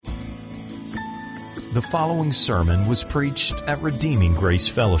The following sermon was preached at Redeeming Grace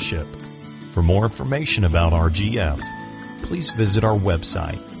Fellowship. For more information about RGF, please visit our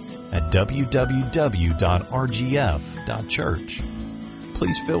website at www.rgf.church.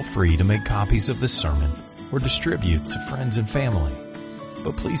 Please feel free to make copies of this sermon or distribute to friends and family.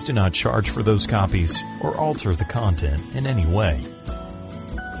 But please do not charge for those copies or alter the content in any way.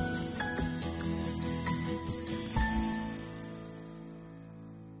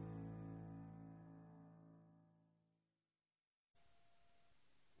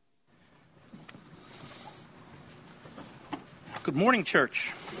 Good morning,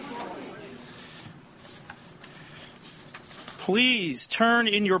 church. Please turn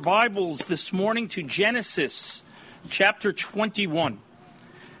in your Bibles this morning to Genesis chapter 21.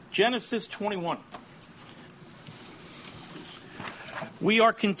 Genesis 21. We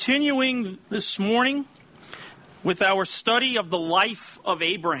are continuing this morning with our study of the life of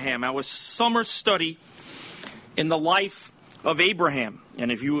Abraham, our summer study in the life of Abraham.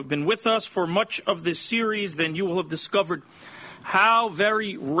 And if you have been with us for much of this series, then you will have discovered how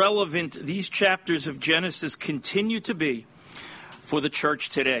very relevant these chapters of Genesis continue to be for the church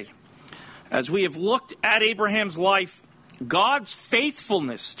today. As we have looked at Abraham's life, God's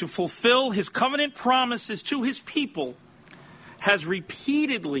faithfulness to fulfill his covenant promises to his people has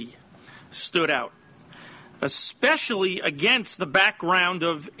repeatedly stood out, especially against the background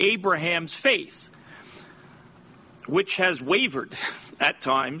of Abraham's faith, which has wavered at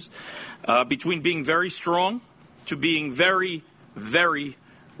times between being very strong to being very, very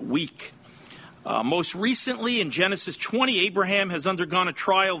weak. Most recently, in Genesis 20, Abraham has undergone a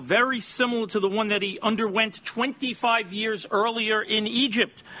trial very similar to the one that he underwent 25 years earlier in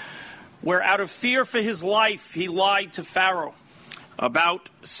Egypt, where out of fear for his life, he lied to Pharaoh about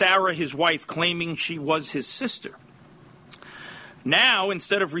Sarah, his wife, claiming she was his sister. Now,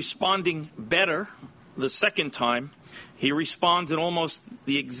 instead of responding better the second time, he responds in almost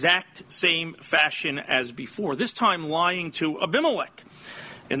the exact same fashion as before, this time lying to Abimelech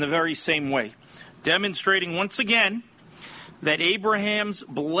in the very same way, demonstrating once again that Abraham's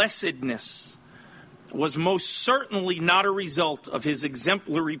blessedness was most certainly not a result of his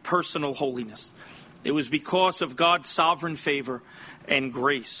exemplary personal holiness. It was because of God's sovereign favor and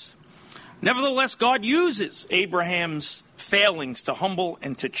grace. Nevertheless, God uses Abraham's failings to humble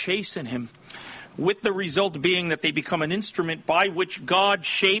and to chasten him, with the result being that they become an instrument by which God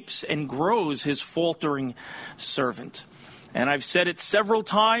shapes and grows his faltering servant. And I've said it several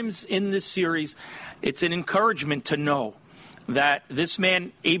times in this series, it's an encouragement to know that this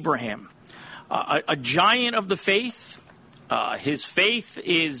man, Abraham, a giant of the faith, his faith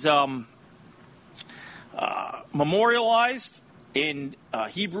is memorialized in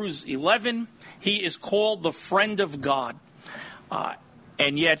Hebrews 11. He is called the friend of God,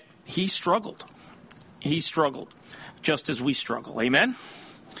 and yet he struggled. He struggled, just as we struggle. Amen?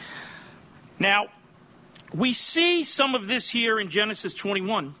 Now, we see some of this here in Genesis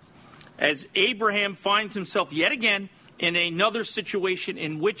 21 as Abraham finds himself yet again in another situation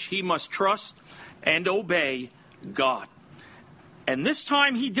in which he must trust and obey God. And this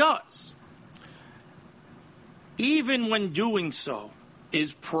time he does. Even when doing so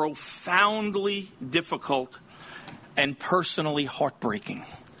is profoundly difficult and personally heartbreaking,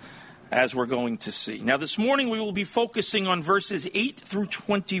 as we're going to see. Now, this morning we will be focusing on verses 8 through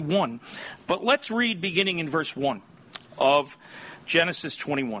 21, but let's read beginning in verse 1 of Genesis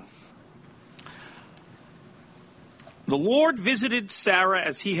 21. The Lord visited Sarah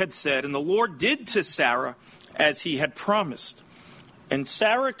as he had said, and the Lord did to Sarah as he had promised. And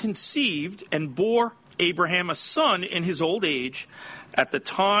Sarah conceived and bore Abraham a son in his old age, at the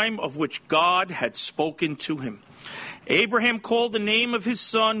time of which God had spoken to him. Abraham called the name of his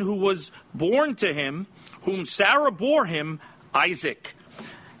son who was born to him, whom Sarah bore him, Isaac.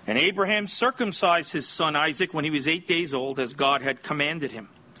 And Abraham circumcised his son Isaac when he was 8 days old, as God had commanded him.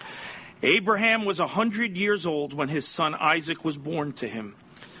 Abraham was 100 years old when his son Isaac was born to him.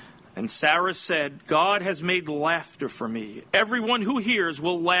 And Sarah said, God has made laughter for me. Everyone who hears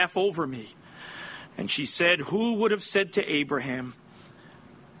will laugh over me. And she said, who would have said to Abraham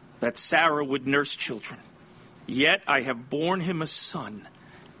that Sarah would nurse children? Yet I have borne him a son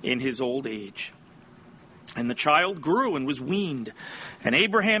in his old age. And the child grew and was weaned. And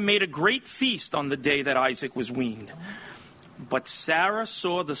Abraham made a great feast on the day that Isaac was weaned. But Sarah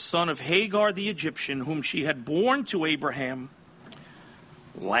saw the son of Hagar the Egyptian, whom she had borne to Abraham,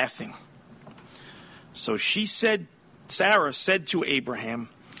 laughing. So Sarah said to Abraham,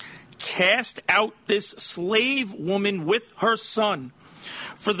 cast out this slave woman with her son,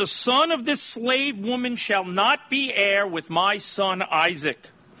 for the son of this slave woman shall not be heir with my son Isaac.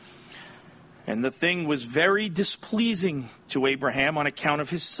 And the thing was very displeasing to Abraham on account of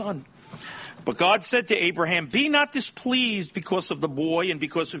his son. But God said to Abraham, "Be not displeased because of the boy and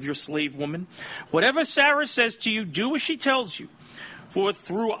because of your slave woman. Whatever Sarah says to you, do as she tells you. For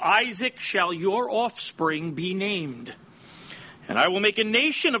through Isaac shall your offspring be named. And I will make a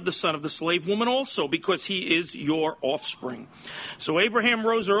nation of the son of the slave woman also, because he is your offspring." So Abraham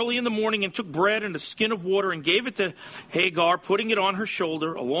rose early in the morning and took bread and a skin of water and gave it to Hagar, putting it on her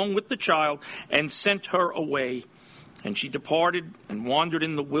shoulder along with the child, and sent her away. And she departed and wandered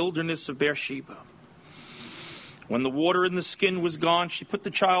in the wilderness of Beersheba. When the water in the skin was gone, she put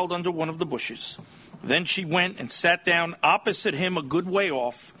the child under one of the bushes. Then she went and sat down opposite him a good way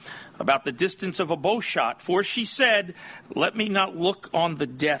off, about the distance of a bow shot, for she said, "Let me not look on the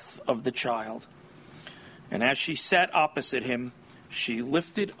death of the child." And as she sat opposite him, she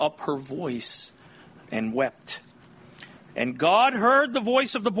lifted up her voice and wept. And God heard the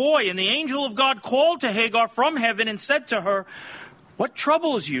voice of the boy, and the angel of God called to Hagar from heaven and said to her, "What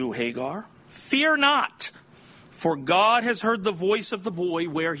troubles you, Hagar? Fear not, for God has heard the voice of the boy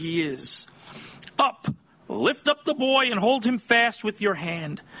where he is. Up, lift up the boy and hold him fast with your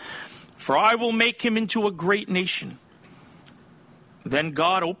hand, for I will make him into a great nation." Then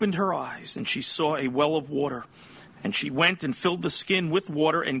God opened her eyes, and she saw a well of water. And she went and filled the skin with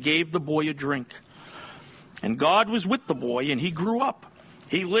water and gave the boy a drink. And God was with the boy, and he grew up.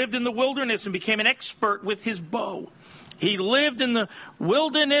 He lived in the wilderness and became an expert with his bow. He lived in the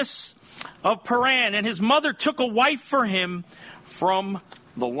wilderness of Paran, and his mother took a wife for him from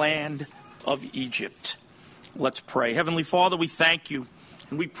the land of Egypt. Let's pray. Heavenly Father, we thank you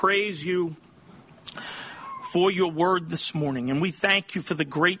and we praise you for your word this morning. And we thank you for the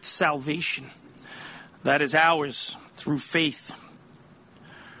great salvation that is ours through faith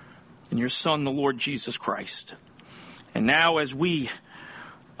in your Son, the Lord Jesus Christ. And now as we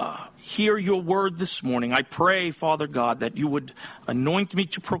hear your word this morning, I pray, Father God, that you would anoint me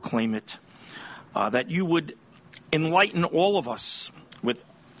to proclaim it, that you would enlighten all of us with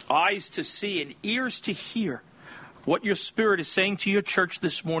eyes to see and ears to hear what your Spirit is saying to your church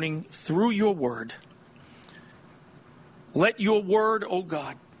this morning through your word. Let your word, O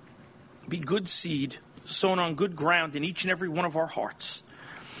God, be good seed sown on good ground in each and every one of our hearts,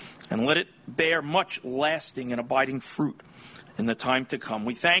 and let it bear much lasting and abiding fruit in the time to come.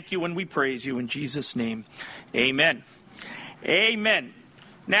 We thank you and we praise you in Jesus' name. Amen. Amen.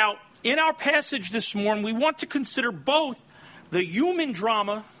 Now, in our passage this morning, we want to consider both the human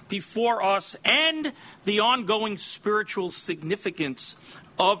drama before us and the ongoing spiritual significance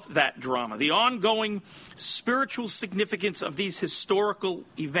of that drama, the ongoing spiritual significance of these historical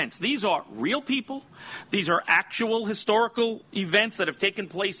events. These are real people. These are actual historical events that have taken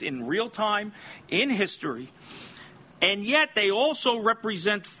place in real time in history. And yet they also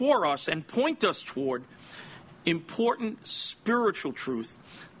represent for us and point us toward important spiritual truth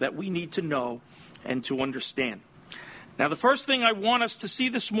that we need to know and to understand. Now, the first thing I want us to see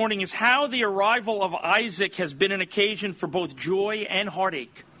this morning is how the arrival of Isaac has been an occasion for both joy and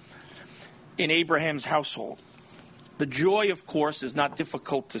heartache in Abraham's household. The joy, of course, is not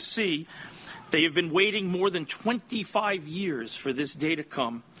difficult to see. They have been waiting more than 25 years for this day to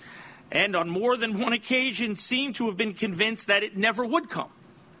come, and on more than one occasion seem to have been convinced that it never would come.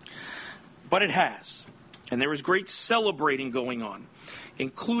 But it has, and there is great celebrating going on,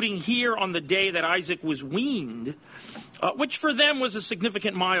 including here on the day that Isaac was weaned, which for them was a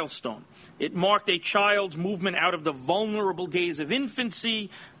significant milestone. It marked a child's movement out of the vulnerable days of infancy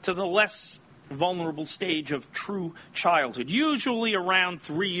to the less vulnerable stage of true childhood, usually around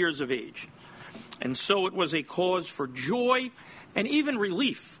 3 years of age. And so it was a cause for joy and even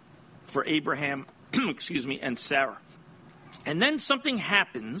relief for Abraham, and Sarah. And then something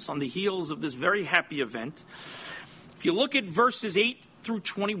happens on the heels of this very happy event. If you look at verses 8 through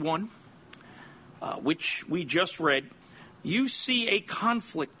 21, which we just read, you see a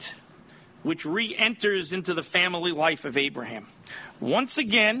conflict which re-enters into the family life of Abraham. Once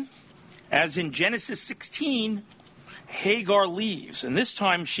again, as in Genesis 16, Hagar leaves, and this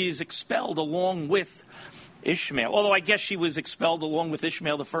time she is expelled along with Ishmael, although I guess she was expelled along with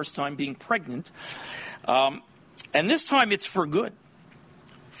Ishmael the first time being pregnant. And this time it's for good.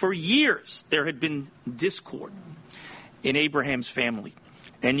 For years there had been discord in Abraham's family.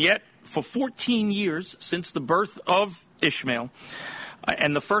 And yet, for 14 years since the birth of Ishmael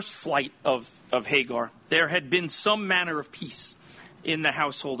and the first flight of Hagar, there had been some manner of peace in the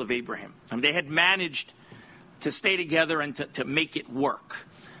household of Abraham. And they had managed to stay together and to make it work,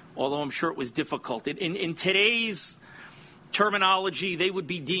 although I'm sure it was difficult. In today's terminology, they would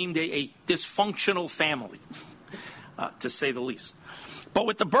be deemed a dysfunctional family, to say the least. But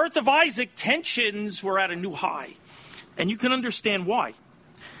with the birth of Isaac, tensions were at a new high. And you can understand why.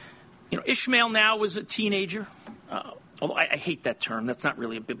 Ishmael now was a teenager. Although I hate that term. That's not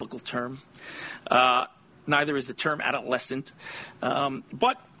really a biblical term. Neither is the term adolescent.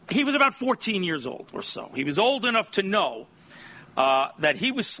 But he was about 14 years old or so. He was old enough to know that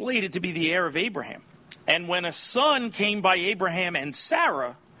he was slated to be the heir of Abraham. And when a son came by Abraham and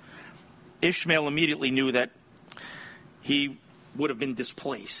Sarah, Ishmael immediately knew that he would have been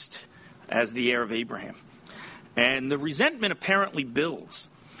displaced as the heir of Abraham. And the resentment apparently builds.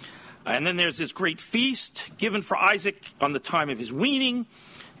 And then there's this great feast given for Isaac on the time of his weaning.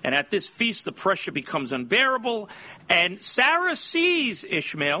 And at this feast, the pressure becomes unbearable. And Sarah sees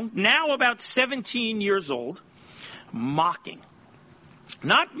Ishmael, now about 17 years old, mocking.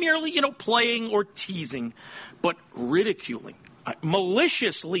 Not merely, playing or teasing, but ridiculing,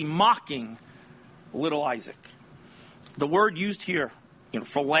 maliciously mocking little Isaac. The word used here,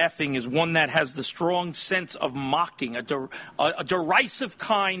 for laughing is one that has the strong sense of mocking, a derisive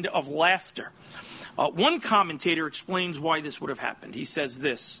kind of laughter. One commentator explains why this would have happened. He says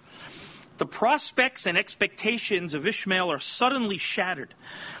this: the prospects and expectations of Ishmael are suddenly shattered.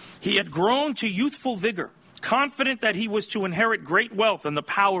 He had grown to youthful vigor, confident that he was to inherit great wealth and the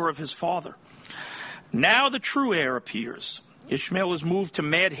power of his father. Now the true heir appears. Ishmael is moved to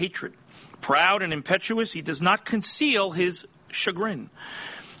mad hatred. Proud and impetuous, he does not conceal his chagrin.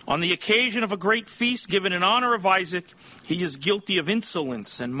 On the occasion of a great feast given in honor of Isaac, he is guilty of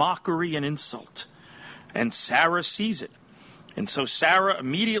insolence and mockery and insult. And Sarah sees it. And so Sarah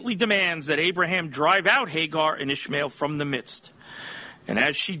immediately demands that Abraham drive out Hagar and Ishmael from the midst. And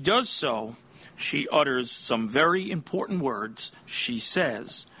as she does so, she utters some very important words. She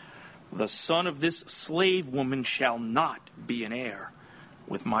says, "The son of this slave woman shall not be an heir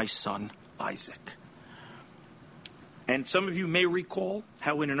with my son Isaac." And some of you may recall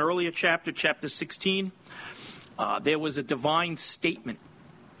how in an earlier chapter, chapter 16, there was a divine statement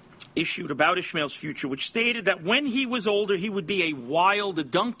issued about Ishmael's future, which stated that when he was older, he would be a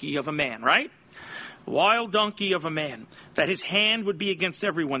wild donkey of a man, right? Wild donkey of a man, that his hand would be against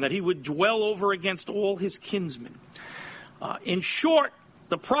everyone, that he would dwell over against all his kinsmen. In short,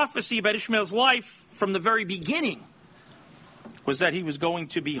 the prophecy about Ishmael's life from the very beginning was that he was going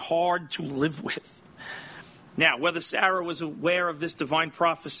to be hard to live with. Now, whether Sarah was aware of this divine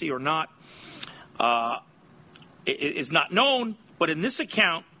prophecy or not is not known, but in this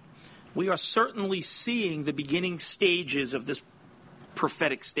account, we are certainly seeing the beginning stages of this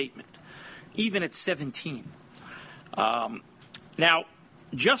prophetic statement, even at 17. Now,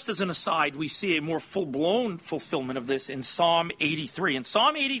 just as an aside, we see a more full-blown fulfillment of this in Psalm 83. In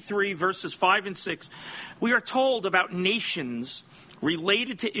Psalm 83, verses 5 and 6, we are told about nations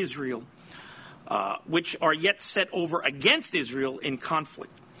related to Israel, which are yet set over against Israel in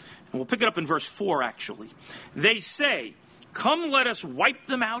conflict. And we'll pick it up in verse 4, actually. They say, "Come, let us wipe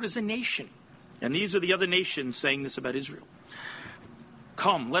them out as a nation." And these are the other nations saying this about Israel.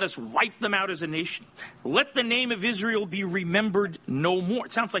 Come, let us wipe them out as a nation. Let the name of Israel be remembered no more.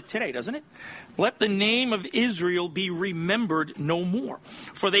 It sounds like today, doesn't it? Let the name of Israel be remembered no more.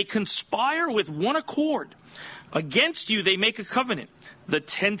 For they conspire with one accord. Against you they make a covenant. The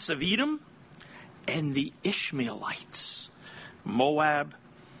tents of Edom and the Ishmaelites, Moab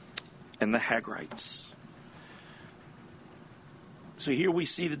and the Hagrites. So here we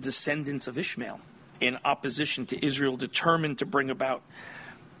see the descendants of Ishmael in opposition to Israel, determined to bring about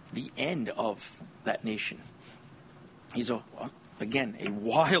the end of that nation. He's, again, a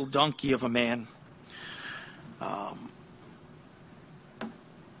wild donkey of a man,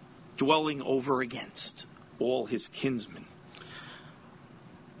 dwelling over against all his kinsmen.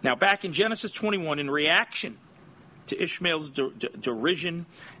 Now, back in Genesis 21, in reaction to Ishmael's derision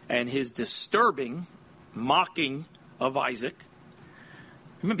and his disturbing mocking of Isaac,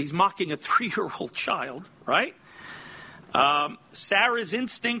 remember, he's mocking a 3-year-old child, right? Sarah's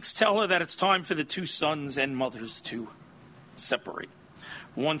instincts tell her that it's time for the two sons and mothers to separate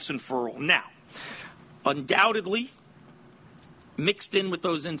once and for all. Now, undoubtedly, mixed in with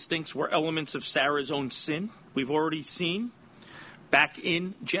those instincts were elements of Sarah's own sin. We've already seen back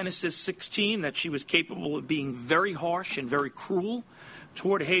in Genesis 16 that she was capable of being very harsh and very cruel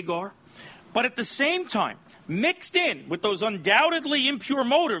toward Hagar. But at the same time, mixed in with those undoubtedly impure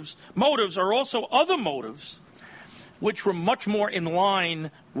motives are also other motives which were much more in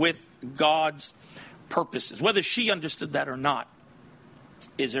line with God's purposes. Whether she understood that or not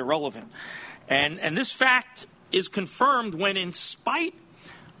is irrelevant. And this fact is confirmed when, in spite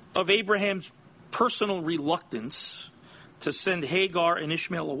of Abraham's personal reluctance to send Hagar and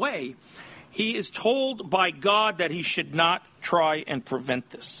Ishmael away, he is told by God that he should not try and prevent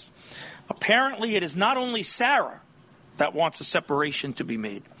this. Apparently, it is not only Sarah that wants a separation to be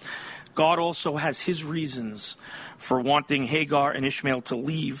made. God also has his reasons for wanting Hagar and Ishmael to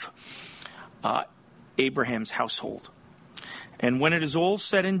leave Abraham's household. And when it is all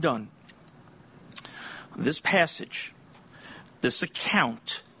said and done, this passage, this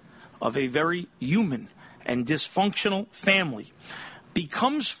account of a very human and dysfunctional family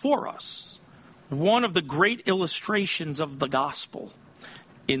becomes for us one of the great illustrations of the gospel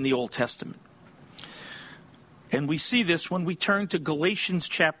in the Old Testament. And we see this when we turn to Galatians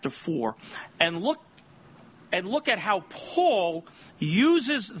chapter 4 and look at how Paul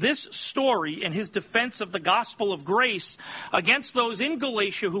uses this story in his defense of the gospel of grace against those in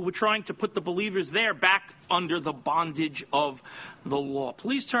Galatia who were trying to put the believers there back under the bondage of the law.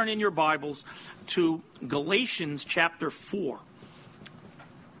 Please turn in your Bibles to Galatians chapter 4.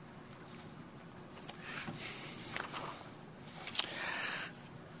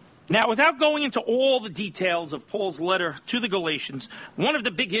 Now, without going into all the details of Paul's letter to the Galatians, one of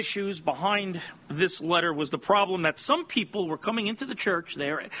the big issues behind this letter was the problem that some people were coming into the church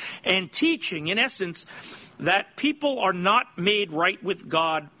there and teaching, in essence, that people are not made right with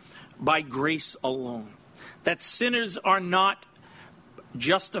God by grace alone, that sinners are not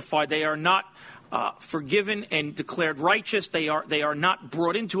justified, they are not forgiven and declared righteous, they are not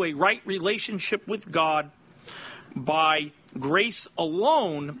brought into a right relationship with God by grace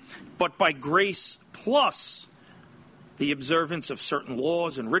alone, but by grace plus the observance of certain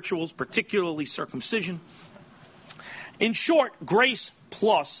laws and rituals, particularly circumcision. In short, grace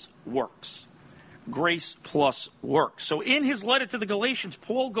plus works. Grace plus works. So in his letter to the Galatians,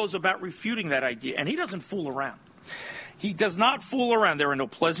 Paul goes about refuting that idea, and he doesn't fool around. He does not fool around. There are no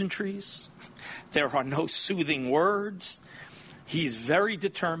pleasantries. There are no soothing words. He's very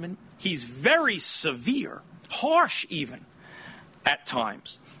determined. He's very severe, harsh even, at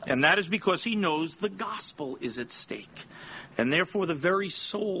times. And that is because he knows the gospel is at stake. And therefore the very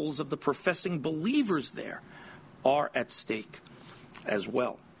souls of the professing believers there are at stake as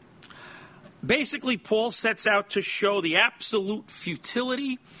well. Basically, Paul sets out to show the absolute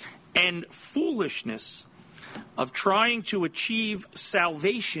futility and foolishness of trying to achieve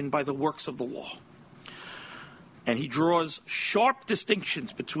salvation by the works of the law. And he draws sharp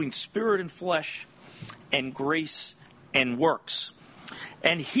distinctions between spirit and flesh and grace and works.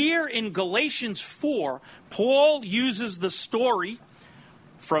 And here in Galatians 4, Paul uses the story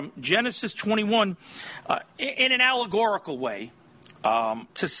from Genesis 21 in an allegorical way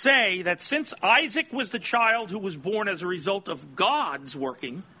to say that since Isaac was the child who was born as a result of God's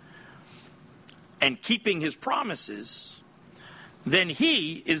working and keeping his promises, then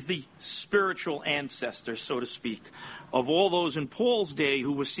he is the spiritual ancestor, so to speak, of all those in Paul's day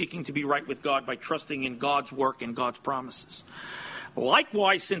who were seeking to be right with God by trusting in God's work and God's promises.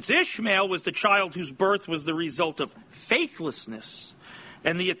 Likewise, since Ishmael was the child whose birth was the result of faithlessness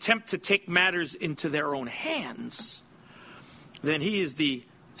and the attempt to take matters into their own hands, then he is the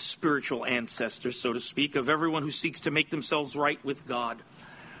spiritual ancestor, so to speak, of everyone who seeks to make themselves right with God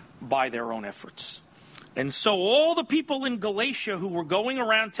by their own efforts. And so all the people in Galatia who were going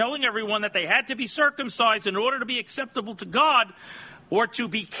around telling everyone that they had to be circumcised in order to be acceptable to God or to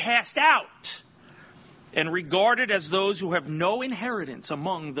be cast out and regarded as those who have no inheritance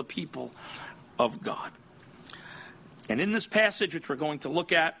among the people of God. And in this passage, which we're going to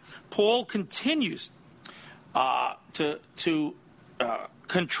look at, Paul continues to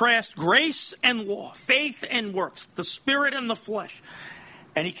contrast grace and law, faith and works, the spirit and the flesh.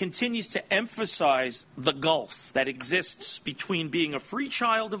 And he continues to emphasize the gulf that exists between being a free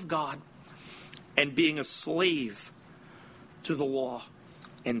child of God and being a slave to the law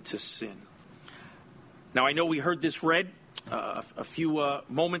and to sin. Now, I know we heard this read a few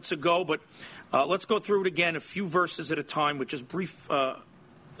moments ago, but let's go through it again, a few verses at a time, with just brief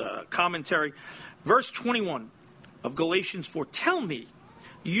commentary. Verse 21 of Galatians 4, "Tell me,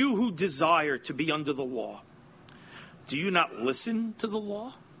 you who desire to be under the law, do you not listen to the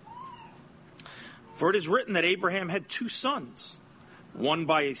law? For it is written that Abraham had two sons, one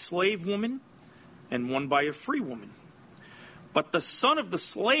by a slave woman and one by a free woman. But the son of the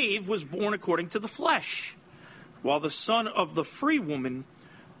slave was born according to the flesh, while the son of the free woman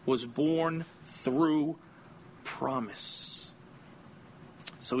was born through promise."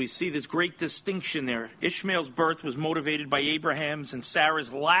 So we see this great distinction there. Ishmael's birth was motivated by Abraham's and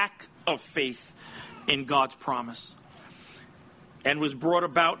Sarah's lack of faith in God's promise, and was brought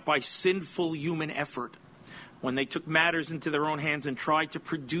about by sinful human effort when they took matters into their own hands and tried to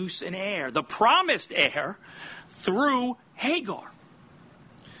produce an heir, the promised heir, through Hagar.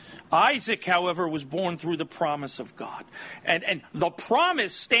 Isaac, however, was born through the promise of God. And the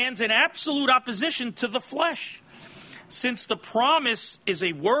promise stands in absolute opposition to the flesh, since the promise is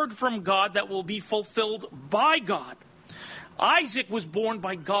a word from God that will be fulfilled by God. Isaac was born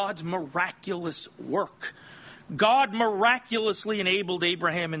by God's miraculous work. God miraculously enabled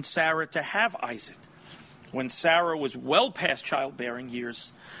Abraham and Sarah to have Isaac when Sarah was well past childbearing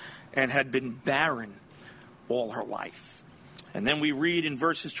years and had been barren all her life. And then we read in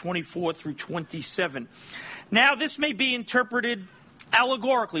verses 24 through 27. Now this may be interpreted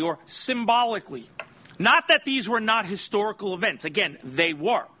allegorically or symbolically. Not that these were not historical events. Again, they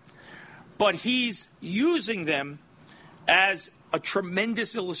were. But he's using them as a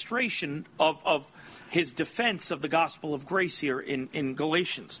tremendous illustration of his defense of the gospel of grace here in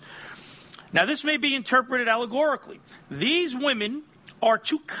Galatians. Now this may be interpreted allegorically. These women are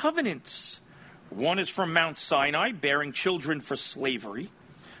two covenants. One is from Mount Sinai, bearing children for slavery.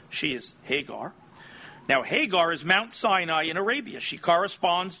 She is Hagar. Now, Hagar is Mount Sinai in Arabia. She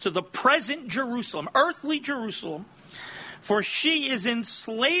corresponds to the present Jerusalem, earthly Jerusalem, for she is in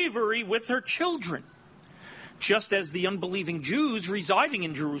slavery with her children, just as the unbelieving Jews residing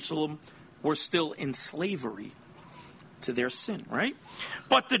in Jerusalem were still in slavery to their sin, right?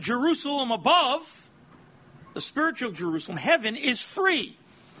 But the Jerusalem above, the spiritual Jerusalem, heaven, is free.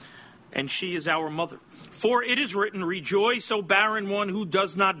 And she is our mother. For it is written, rejoice, O barren one who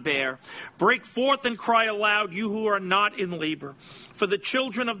does not bear. Break forth and cry aloud, you who are not in labor. For the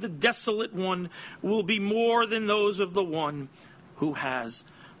children of the desolate one will be more than those of the one who has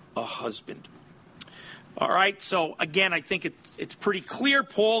a husband. All right, so again, I think it's pretty clear.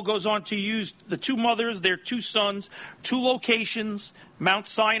 Paul goes on to use the two mothers, their two sons, two locations, Mount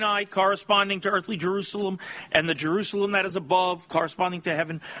Sinai corresponding to earthly Jerusalem, and the Jerusalem that is above corresponding to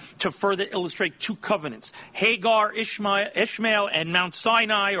heaven, to further illustrate two covenants. Hagar, Ishmael, and Mount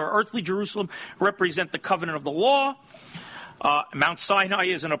Sinai, or earthly Jerusalem, represent the covenant of the law. Mount Sinai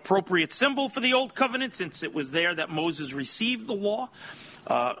is an appropriate symbol for the old covenant, since it was there that Moses received the law.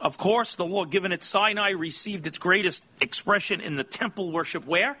 Of course, the law given at Sinai received its greatest expression in the temple worship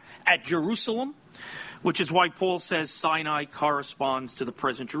where? At Jerusalem, which is why Paul says Sinai corresponds to the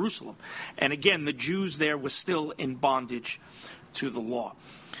present Jerusalem. And again, the Jews there were still in bondage to the law.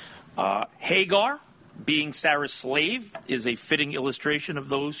 Hagar, being Sarah's slave, is a fitting illustration of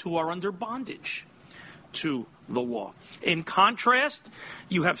those who are under bondage to the law. In contrast,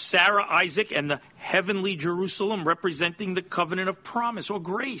 you have Sarah, Isaac, and the heavenly Jerusalem representing the covenant of promise or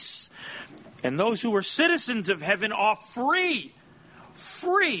grace. And those who are citizens of heaven are free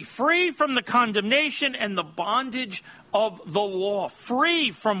from the condemnation and the bondage of the law,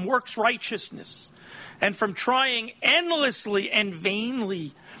 free from works righteousness, and from trying endlessly and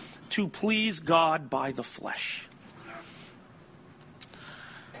vainly to please God by the flesh.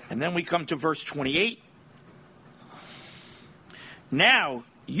 And then we come to verse 28. Now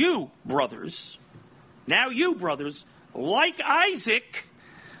you brothers, like Isaac,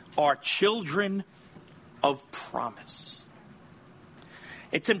 are children of promise.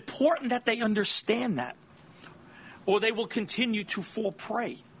 It's important that they understand that, or they will continue to fall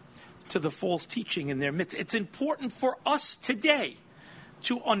prey to the false teaching in their midst. It's important for us today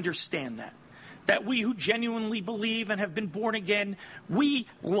to understand that we who genuinely believe and have been born again, we,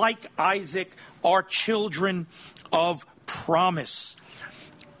 like Isaac, are children of promise.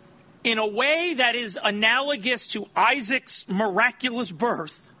 In a way that is analogous to Isaac's miraculous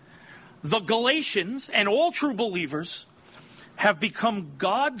birth, the Galatians and all true believers have become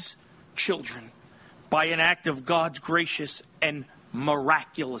God's children by an act of God's gracious and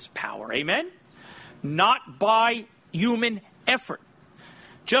miraculous power. Amen? Not by human effort.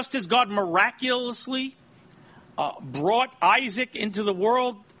 Just as God miraculously brought Isaac into the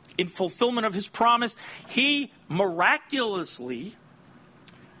world in fulfillment of his promise, he miraculously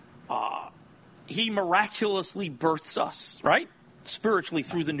births us, right? Spiritually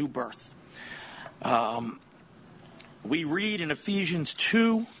through the new birth. We read in Ephesians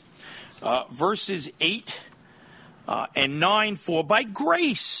 2, verses 8 and 9, for by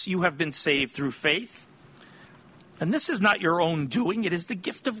grace you have been saved through faith. And this is not your own doing, it is the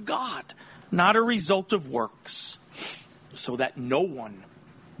gift of God, not a result of works, so that no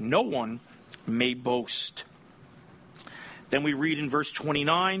one may boast. Then we read in verse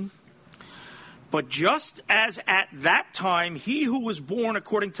 29, but just as at that time he who was born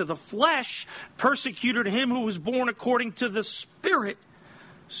according to the flesh persecuted him who was born according to the Spirit,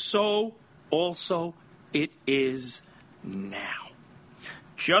 so also it is now.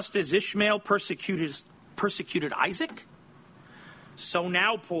 Just as Ishmael persecuted Isaac, so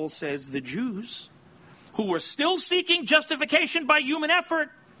now Paul says the Jews who were still seeking justification by human effort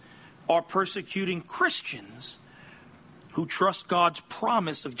are persecuting Christians who trust God's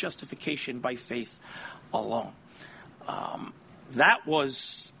promise of justification by faith alone.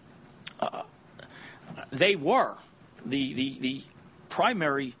 They were the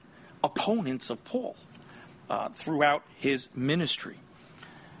primary opponents of Paul throughout his ministry.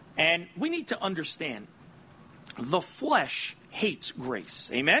 And we need to understand, the flesh hates grace.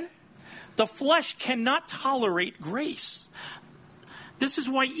 Amen? The flesh cannot tolerate grace. This is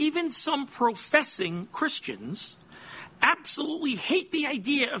why even some professing Christians absolutely hate the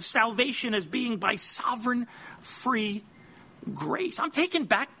idea of salvation as being by sovereign, free grace. I'm taken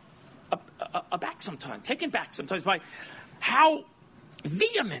back sometimes by how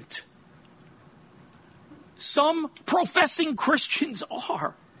vehement some professing Christians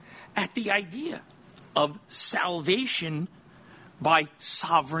are at the idea of salvation by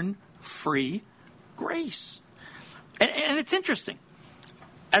sovereign, free grace. And it's interesting.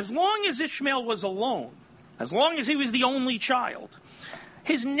 As long as Ishmael was alone, as long as he was the only child,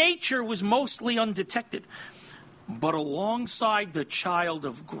 his nature was mostly undetected. But alongside the child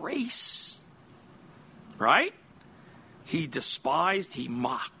of grace, right? He despised, he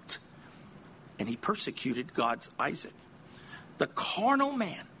mocked, and he persecuted God's Isaac. The carnal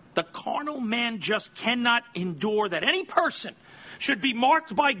man just cannot endure that any person should be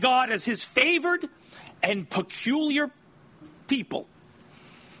marked by God as his favored and peculiar people.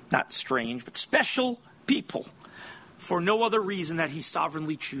 Not strange, but special people, for no other reason that he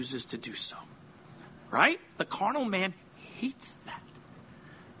sovereignly chooses to do so. Right? The carnal man hates that.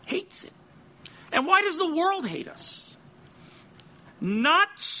 Hates it. And why does the world hate us? Not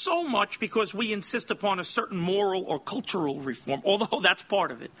so much because we insist upon a certain moral or cultural reform, although that's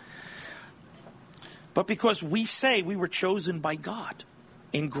part of it, but because we say we were chosen by God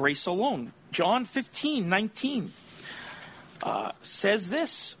in grace alone. John 15:19 says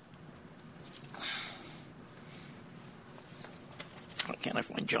this. How can I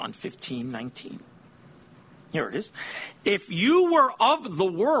find John 15:19? Here it is. If you were of the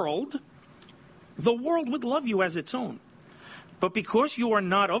world would love you as its own. But because you are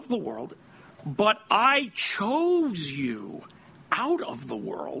not of the world, but I chose you out of the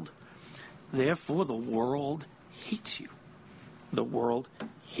world, therefore the world hates you. The world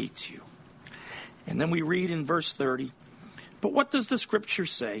hates you. And then we read in verse 30, but what does the scripture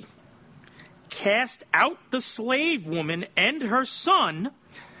say? Cast out the slave woman and her son.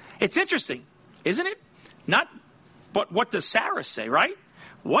 It's interesting, isn't it? But what does Sarah say, right?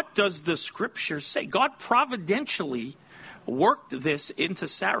 What does the scripture say? God providentially worked this into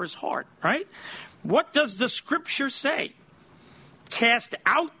Sarah's heart, right? What does the scripture say? Cast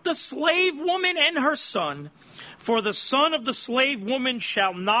out the slave woman and her son, for the son of the slave woman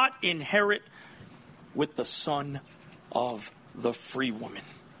shall not inherit with the son of the free woman.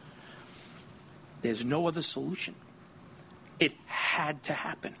 There's no other solution. It had to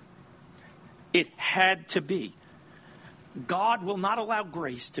happen. It had to be. God will not allow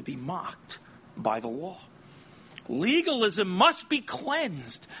grace to be mocked by the law. Legalism must be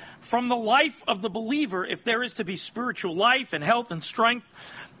cleansed from the life of the believer if there is to be spiritual life and health and strength,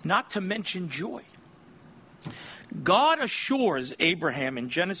 not to mention joy. God assures Abraham in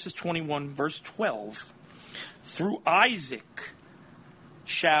Genesis 21, verse 12, through Isaac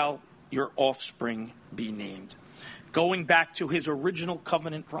shall your offspring be named. Going back to his original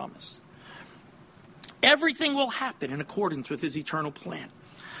covenant promise. Everything will happen in accordance with his eternal plan.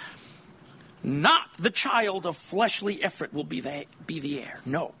 Not the child of fleshly effort will be the heir.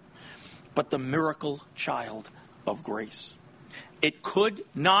 No. But the miracle child of grace. It could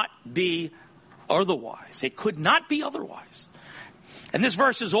not be otherwise. It could not be otherwise. And this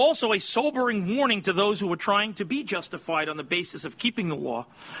verse is also a sobering warning to those who are trying to be justified on the basis of keeping the law,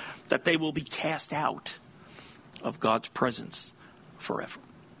 that they will be cast out of God's presence forever.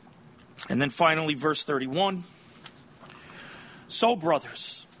 And then finally, verse 31. So,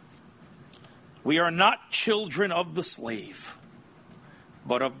 brothers, we are not children of the slave,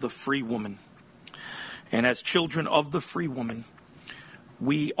 but of the free woman. And as children of the free woman,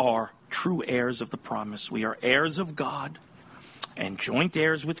 we are true heirs of the promise. We are heirs of God and joint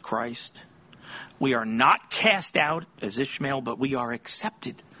heirs with Christ. We are not cast out as Ishmael, but we are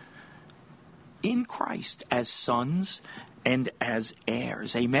accepted in Christ as sons and as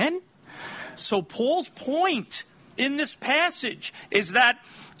heirs. Amen? So Paul's point in this passage is that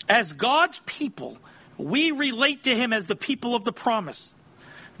as God's people, we relate to him as the people of the promise,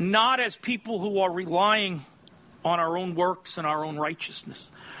 not as people who are relying on our own works and our own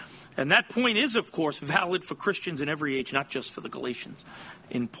righteousness. And that point is, of course, valid for Christians in every age, not just for the Galatians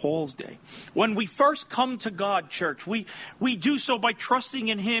in Paul's day. When we first come to God, church, we do so by trusting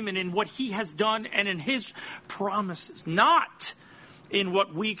in Him and in what He has done and in His promises, not in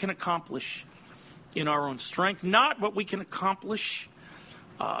what we can accomplish in our own strength, not what we can accomplish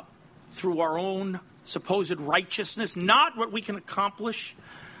through our own supposed righteousness, not what we can accomplish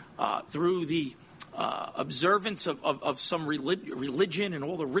through the observance of some religion and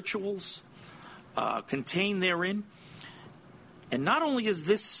all the rituals contained therein. And not only is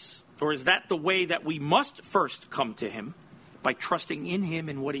this, or is that the way that we must first come to Him, by trusting in Him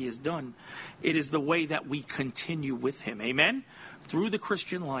and what He has done, it is the way that we continue with Him. Amen? Through the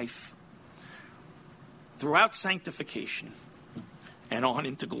Christian life, throughout sanctification, and on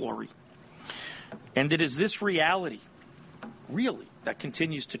into glory. And it is this reality, really, that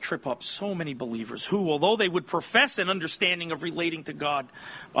continues to trip up so many believers who, although they would profess an understanding of relating to God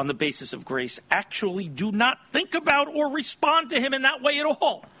on the basis of grace, actually do not think about or respond to Him in that way at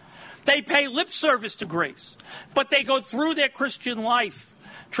all. They pay lip service to grace, but they go through their Christian life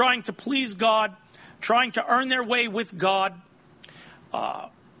trying to please God, trying to earn their way with God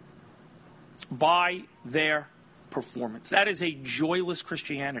by their performance. That is a joyless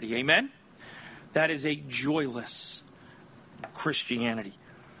Christianity. Amen? That is a joyless Christianity.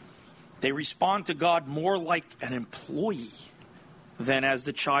 They respond to God more like an employee than as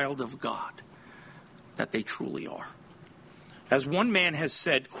the child of God that they truly are. As one man has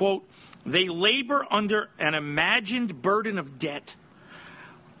said, quote, they labor under an imagined burden of debt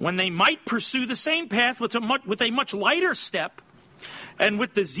when they might pursue the same path with a much lighter step and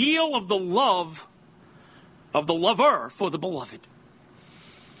with the zeal of the love of the lover for the beloved.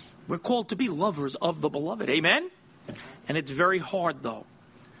 We're called to be lovers of the beloved. Amen? And it's very hard, though,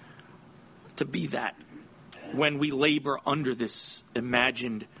 to be that when we labor under this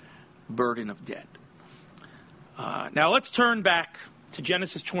imagined burden of debt. Now let's turn back to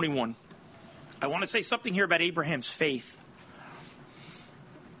Genesis 21. I want to say something here about Abraham's faith.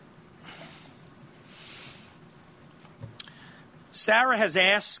 Sarah has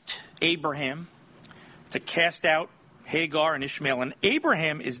asked Abraham to cast out Hagar and Ishmael, and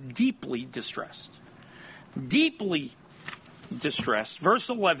Abraham is deeply distressed. Deeply distressed. Verse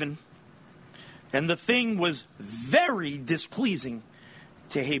 11, and the thing was very displeasing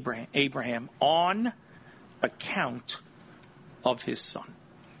to Abraham on account of his son.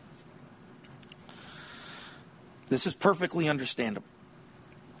 This is perfectly understandable.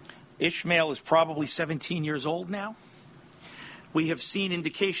 Ishmael is probably 17 years old now. We have seen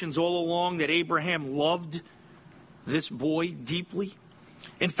indications all along that Abraham loved this boy deeply.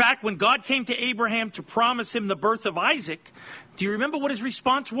 In fact, when God came to Abraham to promise him the birth of Isaac, do you remember what his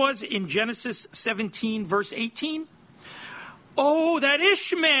response was in Genesis 17, verse 18? Oh, that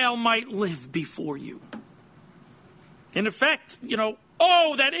Ishmael might live before you. In effect,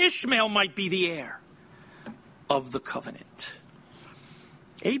 oh, that Ishmael might be the heir of the covenant.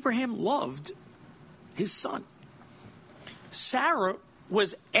 Abraham loved his son. Sarah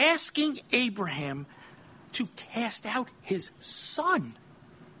was asking Abraham to cast out his son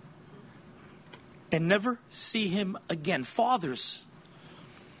and never see him again. Fathers,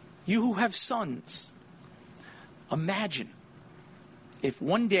 you who have sons, imagine if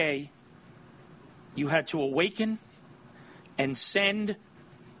one day you had to awaken and send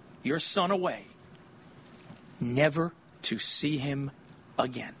your son away, never to see him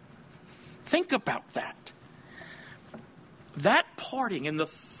again. Think about that. That parting and the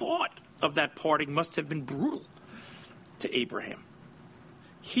thought of that parting must have been brutal to Abraham.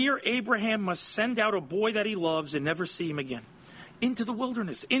 Here, Abraham must send out a boy that he loves and never see him again. Into the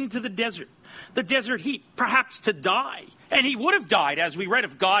wilderness, into the desert heat, perhaps to die. And he would have died, as we read,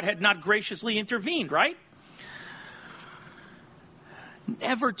 if God had not graciously intervened, right?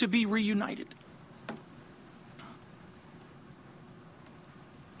 Never to be reunited.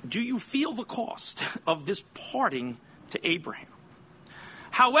 Do you feel the cost of this parting to Abraham?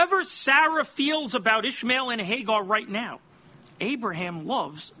 However Sarah feels about Ishmael and Hagar right now, Abraham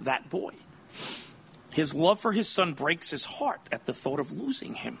loves that boy. His love for his son breaks his heart at the thought of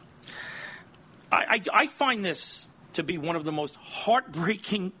losing him. I find this to be one of the most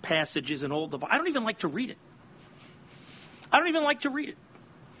heartbreaking passages in all the Bible. I don't even like to read it.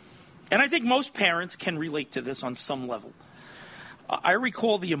 And I think most parents can relate to this on some level. I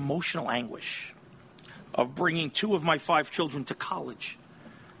recall the emotional anguish of bringing 2 of my 5 children to college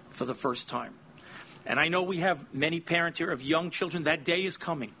for the first time. And I know we have many parents here of young children. That day is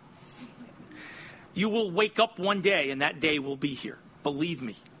coming. You will wake up one day and that day will be here. Believe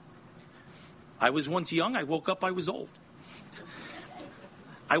me. I was once young. I woke up, I was old.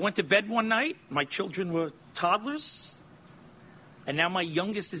 I went to bed one night. My children were toddlers. And now my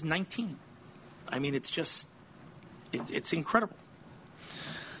youngest is 19. I mean, it's just, it's incredible.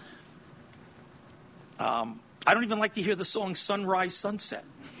 I don't even like to hear the song Sunrise, Sunset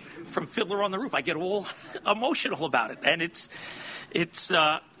from Fiddler on the Roof. I get all emotional about it. And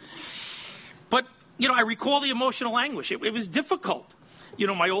but, I recall the emotional anguish. It was difficult.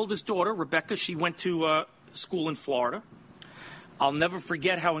 My oldest daughter, Rebecca, she went to school in Florida. I'll never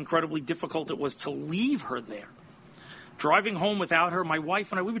forget how incredibly difficult it was to leave her there. Driving home without her, my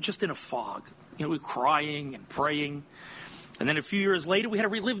wife and I, we were just in a fog. We were crying and praying. And then a few years later, we had to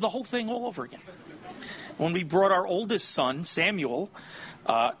relive the whole thing all over again. When we brought our oldest son, Samuel,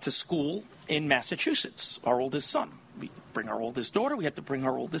 to school in Massachusetts, our oldest son. We bring our oldest daughter, we had to bring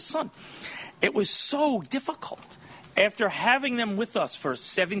our oldest son. It was so difficult. After having them with us for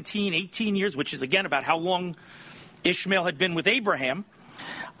 17, 18 years, which is, again, about how long Ishmael had been with Abraham,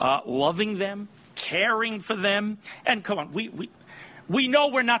 loving them, caring for them. And come on, we know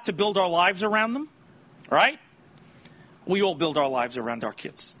we're not to build our lives around them, right? We all build our lives around our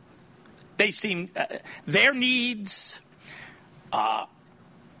kids. They seem, their needs,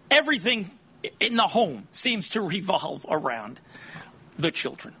 everything in the home seems to revolve around the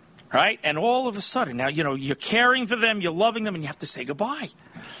children, right? And all of a sudden, now, you're caring for them, you're loving them, and you have to say goodbye.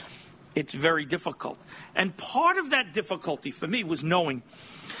 It's very difficult. And part of that difficulty for me was knowing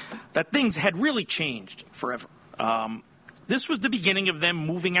that things had really changed forever. This was the beginning of them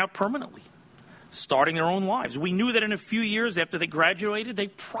moving out permanently, starting their own lives. We knew that in a few years after they graduated, they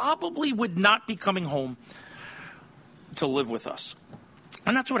probably would not be coming home to live with us.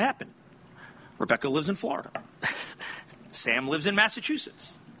 And that's what happened. Rebecca lives in Florida. Sam lives in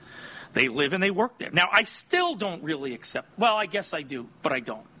Massachusetts. They live and they work there. Now, I still don't really accept, well, I guess I do, but I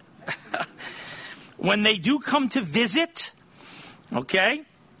don't. When they do come to visit, okay,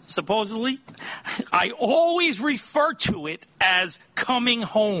 supposedly, I always refer to it as coming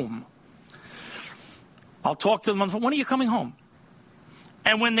home. I'll talk to them on the phone, when are you coming home?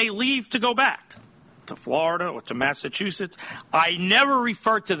 And when they leave to go back to Florida or to Massachusetts, I never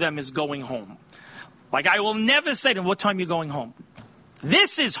refer to them as going home. Like, I will never say to them, what time are you going home?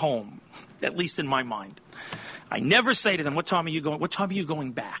 This is home, at least in my mind. I never say to them, what time are you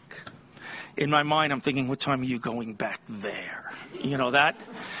going back? In my mind, I'm thinking, what time are you going back there?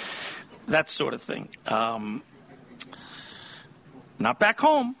 That sort of thing. Not back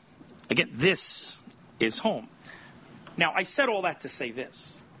home. Again, this is home. Now, I said all that to say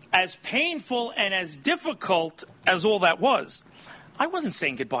this. As painful and as difficult as all that was, I wasn't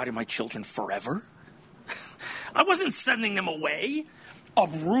saying goodbye to my children forever. I wasn't sending them away,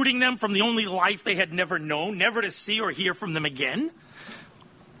 uprooting them from the only life they had never known, never to see or hear from them again.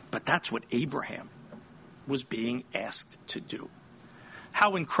 But that's what Abraham was being asked to do.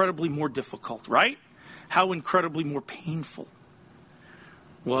 How incredibly more difficult, right? How incredibly more painful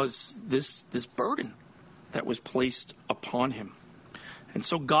was this burden that was placed upon him. And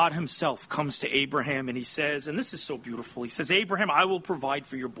so God himself comes to Abraham and he says, and this is so beautiful, he says, Abraham, I will provide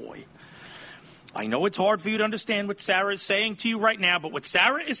for your boy. I know it's hard for you to understand what Sarah is saying to you right now, but what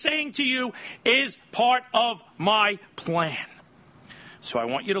Sarah is saying to you is part of my plan. So I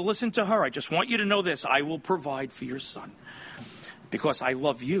want you to listen to her. I just want you to know this. I will provide for your son. Because I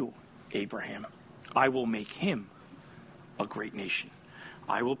love you, Abraham. I will make him a great nation.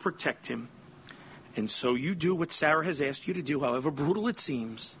 I will protect him. And so you do what Sarah has asked you to do, however brutal it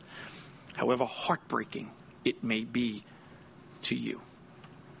seems, however heartbreaking it may be to you.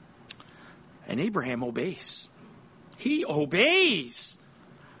 And Abraham obeys. He obeys.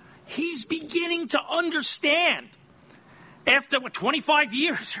 He's beginning to understand. After 25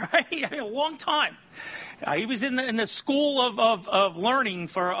 years, right? A long time. He was in the school of learning,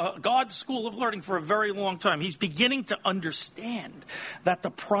 for God's school of learning for a very long time. He's beginning to understand that the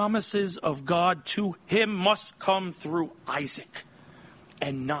promises of God to him must come through Isaac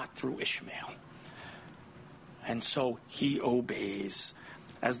and not through Ishmael. And so he obeys.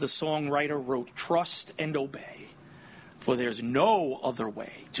 As the songwriter wrote, trust and obey, for there's no other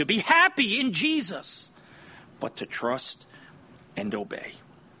way to be happy in Jesus but to trust and obey.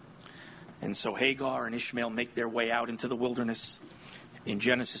 And so Hagar and Ishmael make their way out into the wilderness in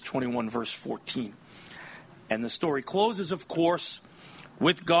Genesis 21, verse 14. And the story closes, of course,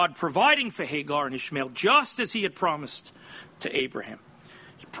 with God providing for Hagar and Ishmael just as he had promised to Abraham.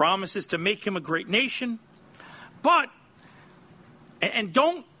 He promises to make him a great nation, but, and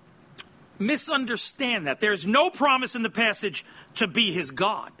don't misunderstand that, there's no promise in the passage to be his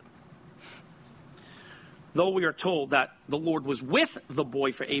God. Though we are told that the Lord was with the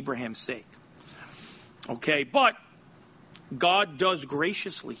boy for Abraham's sake. Okay, but God does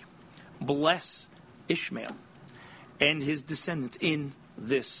graciously bless Ishmael and his descendants in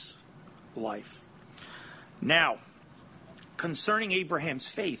this life. Now, concerning Abraham's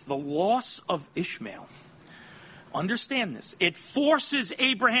faith, the loss of Ishmael, understand this, it forces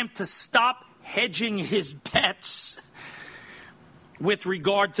Abraham to stop hedging his bets with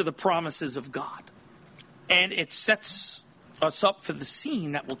regard to the promises of God. And it sets us up for the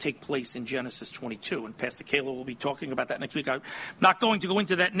scene that will take place in Genesis 22. And Pastor Kayla will be talking about that next week. I'm not going to go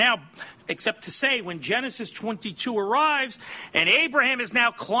into that now, except to say when Genesis 22 arrives and Abraham is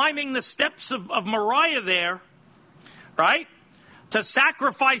now climbing the steps of Moriah there, right, to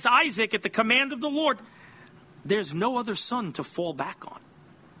sacrifice Isaac at the command of the Lord, there's no other son to fall back on.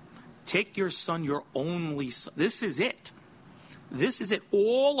 Take your son, your only son. This is it. This is it.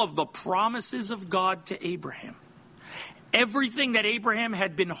 All of the promises of God to Abraham. Everything that Abraham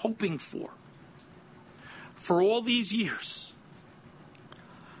had been hoping for all these years.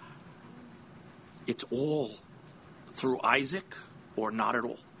 It's all through Isaac or not at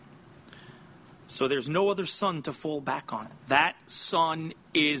all. So there's no other son to fall back on. That son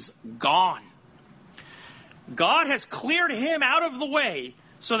is gone. God has cleared him out of the way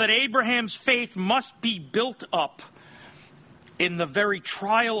so that Abraham's faith must be built up in the very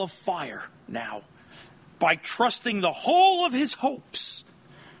trial of fire now, by trusting the whole of his hopes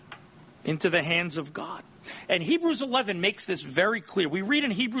into the hands of God. And Hebrews 11 makes this very clear. We read in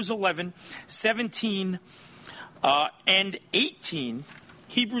Hebrews 11, 17 and 18.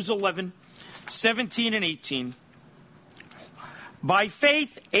 Hebrews 11, 17 and 18. By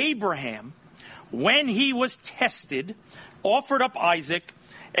faith, Abraham, when he was tested, offered up Isaac,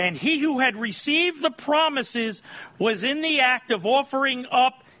 and he who had received the promises was in the act of offering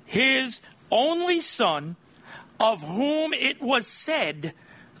up his only son, of whom it was said,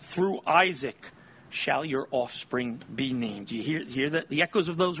 through Isaac shall your offspring be named. Do you hear the echoes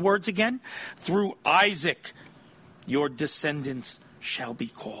of those words again? Through Isaac your descendants shall be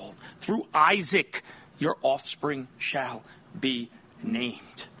called. Through Isaac your offspring shall be named.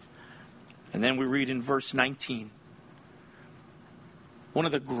 And then we read in verse 19, one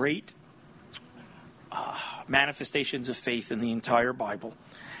of the great manifestations of faith in the entire Bible.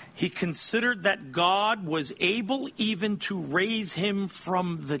 He considered that God was able even to raise him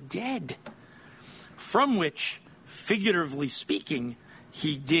from the dead, from which, figuratively speaking,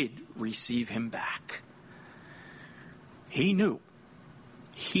 he did receive him back. He knew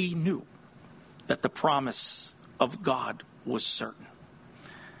that the promise of God was certain.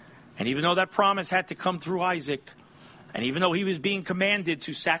 And even though that promise had to come through Isaac, and even though he was being commanded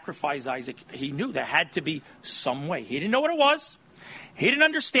to sacrifice Isaac, he knew there had to be some way. He didn't know what it was. He didn't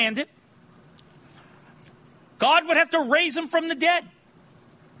understand it. God would have to raise him from the dead,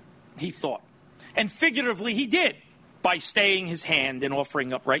 he thought. And figuratively, he did, by staying his hand and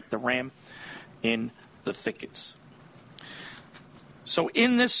offering up, the ram in the thickets. So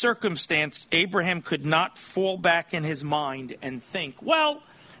in this circumstance, Abraham could not fall back in his mind and think, well,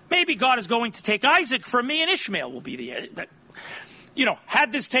 maybe God is going to take Isaac from me and Ishmael will be the...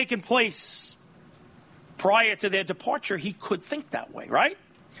 had this taken place prior to their departure, he could think that way, right?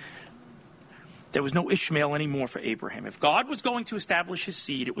 There was no Ishmael anymore for Abraham. If God was going to establish his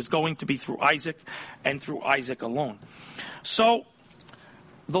seed, it was going to be through Isaac and through Isaac alone. So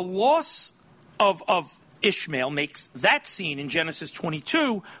the loss of Ishmael makes that scene in Genesis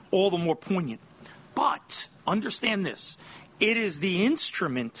 22 all the more poignant. But understand this. It is the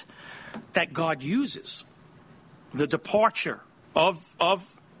instrument that God uses, the departure of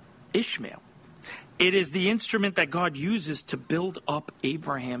Ishmael. It is the instrument that God uses to build up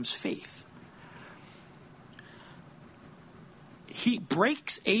Abraham's faith. He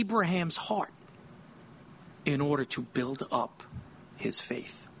breaks Abraham's heart in order to build up his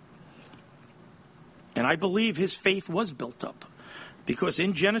faith. And I believe his faith was built up, because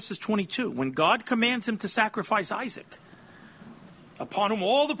in Genesis 22, when God commands him to sacrifice Isaac, upon whom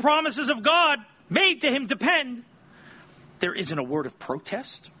all the promises of God made to him depend, there isn't a word of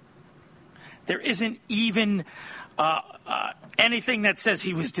protest. There isn't even anything that says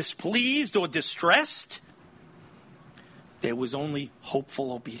he was displeased or distressed. There was only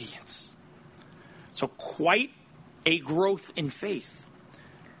hopeful obedience. So quite a growth in faith.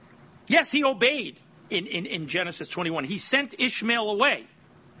 Yes, he obeyed in Genesis 21. He sent Ishmael away.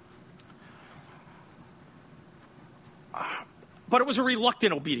 But it was a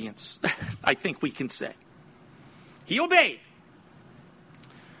reluctant obedience, I think we can say. He obeyed.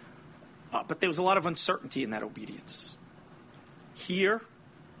 But there was a lot of uncertainty in that obedience. Here,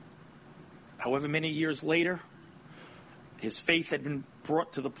 however many years later, his faith had been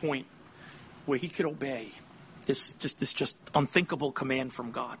brought to the point where he could obey this just unthinkable command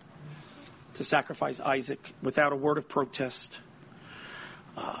from God to sacrifice Isaac without a word of protest,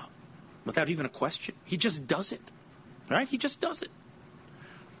 without even a question. He just does it, right? He just does it.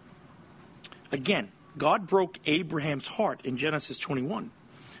 Again, God broke Abraham's heart in Genesis 21,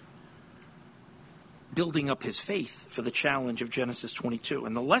 building up his faith for the challenge of Genesis 22.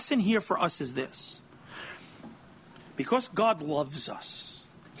 And the lesson here for us is this. Because God loves us,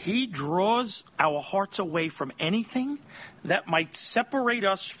 he draws our hearts away from anything that might separate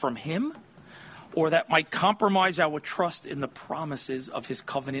us from him or that might compromise our trust in the promises of his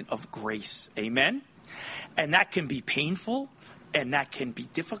covenant of grace. Amen? And that can be painful and that can be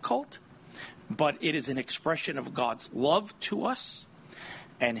difficult, but it is an expression of God's love to us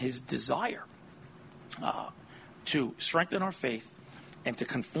and his desire to strengthen our faith and to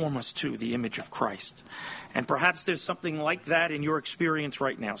conform us to the image of Christ. And perhaps there's something like that in your experience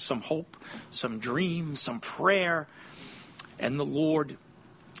right now. Some hope, some dream, some prayer, and the Lord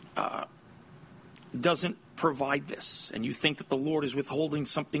doesn't provide this. And you think that the Lord is withholding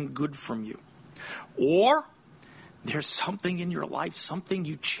something good from you. Or there's something in your life, something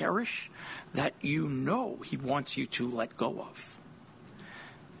you cherish that you know he wants you to let go of.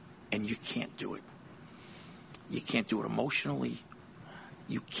 And you can't do it. You can't do it emotionally.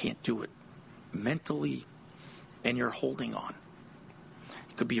 You can't do it mentally, and you're holding on.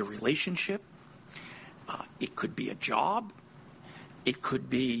 It could be a relationship. It could be a job. It could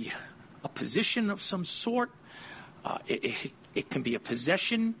be a position of some sort. It can be a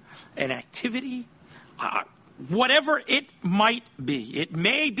possession, an activity, whatever it might be. It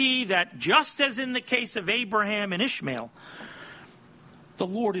may be that just as in the case of Abraham and Ishmael, the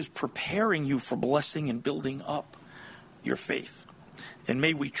Lord is preparing you for blessing and building up your faith. And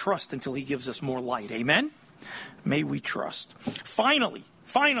may we trust until he gives us more light. Amen? May we trust. Finally,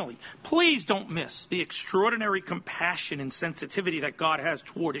 please don't miss the extraordinary compassion and sensitivity that God has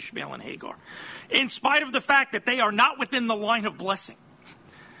toward Ismael and Hagar. In spite of the fact that they are not within the line of blessing.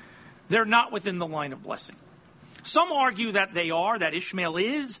 They're not within the line of blessing. Some argue that they are, that Ishmael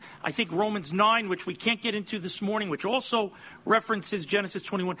is. I think Romans 9, which we can't get into this morning, which also references Genesis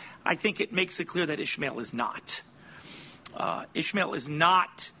 21, I think it makes it clear that Ishmael is not. Ishmael is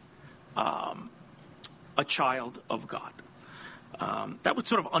not a child of God. That would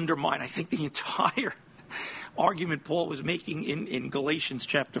sort of undermine, I think, the entire argument Paul was making in Galatians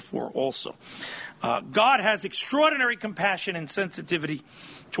chapter 4 also. God has extraordinary compassion and sensitivity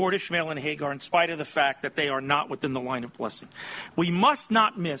toward Ishmael and Hagar in spite of the fact that they are not within the line of blessing. We must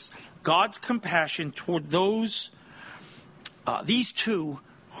not miss God's compassion toward these two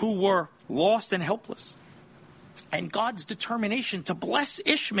who were lost and helpless. And God's determination to bless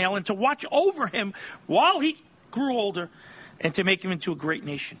Ishmael and to watch over him while he grew older and to make him into a great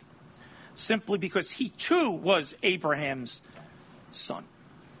nation. Simply because he too was Abraham's son.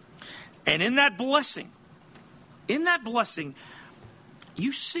 And in that blessing,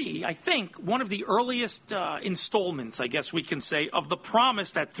 you see, I think, one of the earliest installments, I guess we can say, of the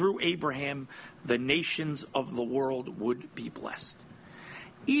promise that through Abraham, the nations of the world would be blessed.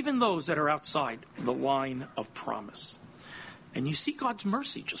 Even those that are outside the line of promise. And you see God's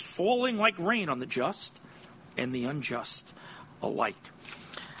mercy just falling like rain on the just and the unjust alike.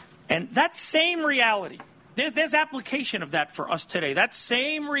 And that same reality, there's application of that for us today. That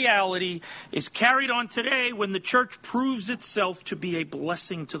same reality is carried on today when the church proves itself to be a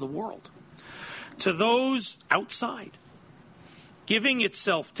blessing to the world, to those outside, giving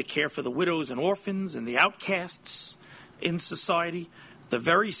itself to care for the widows and orphans and the outcasts in society, the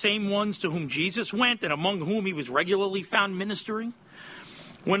very same ones to whom Jesus went and among whom he was regularly found ministering.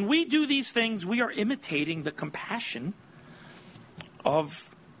 When we do these things, we are imitating the compassion of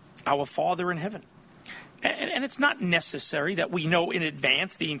our Father in heaven. And it's not necessary that we know in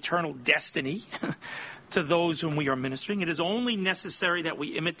advance the eternal destiny to those whom we are ministering. It is only necessary that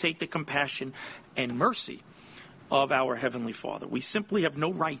we imitate the compassion and mercy of our Heavenly Father. We simply have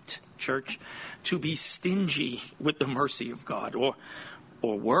no right, church, to be stingy with the mercy of God, or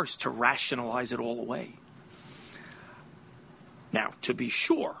worse, to rationalize it all away. Now, to be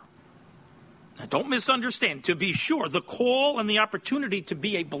sure, now don't misunderstand, to be sure, the call and the opportunity to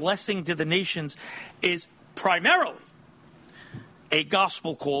be a blessing to the nations is primarily a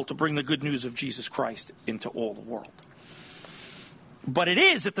gospel call to bring the good news of Jesus Christ into all the world. But it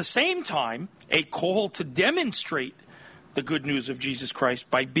is, at the same time, a call to demonstrate the good news of Jesus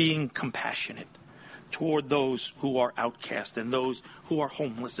Christ by being compassionate toward those who are outcast and those who are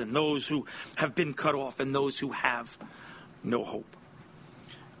homeless and those who have been cut off and those who have no hope.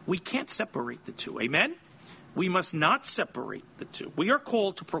 We can't separate the two. Amen? We must not separate the two. We are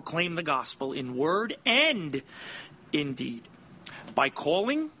called to proclaim the gospel in word and in deed. By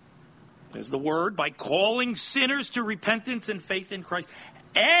calling, there's the word, by calling sinners to repentance and faith in Christ,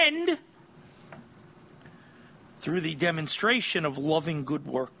 and through the demonstration of loving good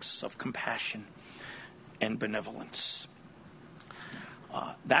works, of compassion and benevolence.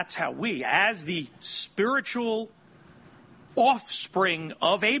 That's how we, as the spiritual offspring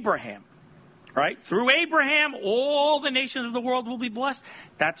of Abraham, right? Through Abraham, all the nations of the world will be blessed.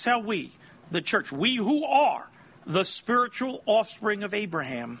 That's how we, the church, we who are the spiritual offspring of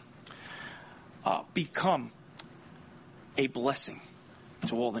Abraham, become a blessing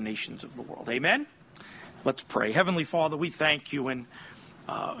to all the nations of the world. Amen? Let's pray. Heavenly Father, we thank you and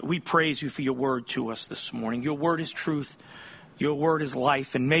we praise you for your word to us this morning. Your word is truth. Your word is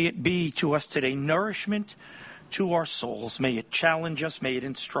life. And may it be to us today nourishment to our souls. May it challenge us. May it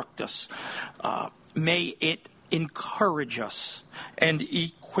instruct us. May it encourage us and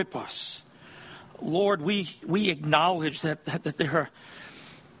equip us. Lord, we acknowledge that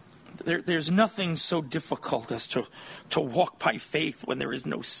there's nothing so difficult as to walk by faith when there is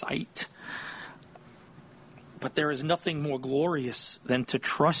no sight. But there is nothing more glorious than to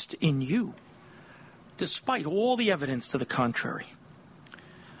trust in you, despite all the evidence to the contrary.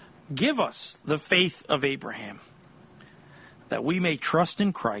 Give us the faith of Abraham, that we may trust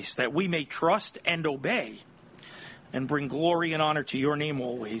in Christ, that we may trust and obey, and bring glory and honor to your name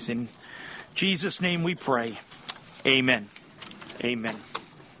always. In Jesus' name we pray. Amen. Amen.